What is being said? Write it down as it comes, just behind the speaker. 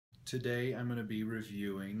Today I'm going to be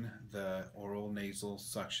reviewing the oral nasal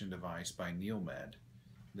suction device by NeilMed.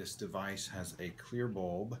 This device has a clear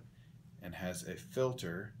bulb and has a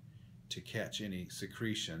filter to catch any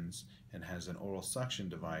secretions and has an oral suction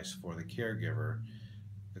device for the caregiver.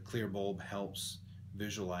 The clear bulb helps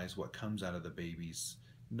visualize what comes out of the baby's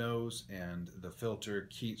nose, and the filter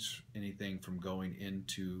keeps anything from going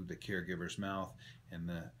into the caregiver's mouth, and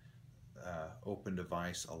the open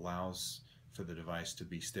device allows for the device to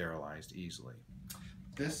be sterilized easily.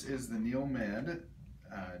 This is the NeilMed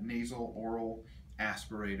Nasal-Oral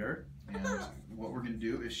Aspirator, and what we're going to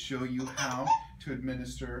do is show you how to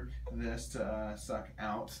administer this to suck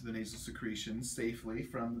out the nasal secretions safely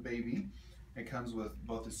from the baby. It comes with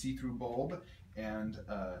both a see-through bulb and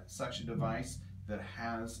a suction device that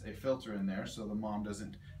has a filter in there so the mom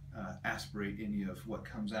doesn't aspirate any of what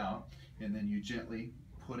comes out, and then you gently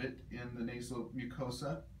put it in the nasal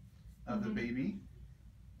mucosa of the baby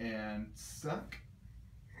and suck,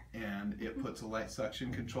 and it puts a light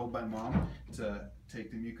suction controlled by mom to take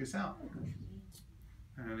the mucus out,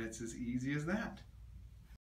 and it's as easy as that.